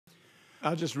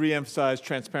I'll just reemphasize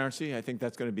transparency. I think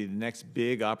that's going to be the next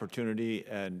big opportunity.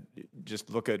 And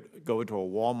just go into a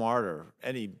Walmart or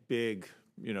any big,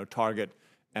 Target,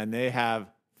 and they have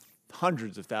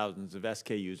hundreds of thousands of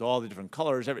SKUs, all the different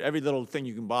colors, every little thing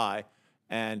you can buy.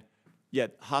 And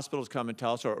yet hospitals come and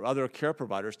tell us, or other care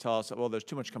providers tell us, well, there's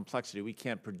too much complexity. We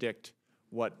can't predict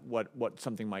what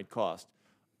something might cost.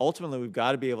 Ultimately, we've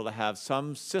got to be able to have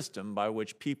some system by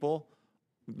which people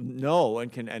know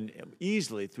and can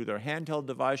easily, through their handheld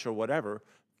device or whatever,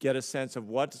 get a sense of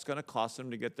what it's going to cost them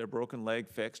to get their broken leg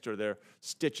fixed, or their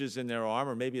stitches in their arm,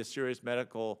 or maybe a serious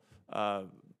medical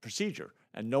procedure,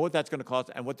 and know what that's going to cost,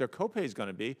 and what their copay is going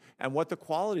to be, and what the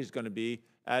quality is going to be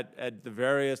at the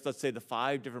various, let's say, the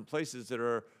 5 different places that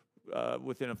are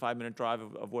within a 5-minute drive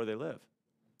of where they live.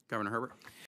 Governor Herbert?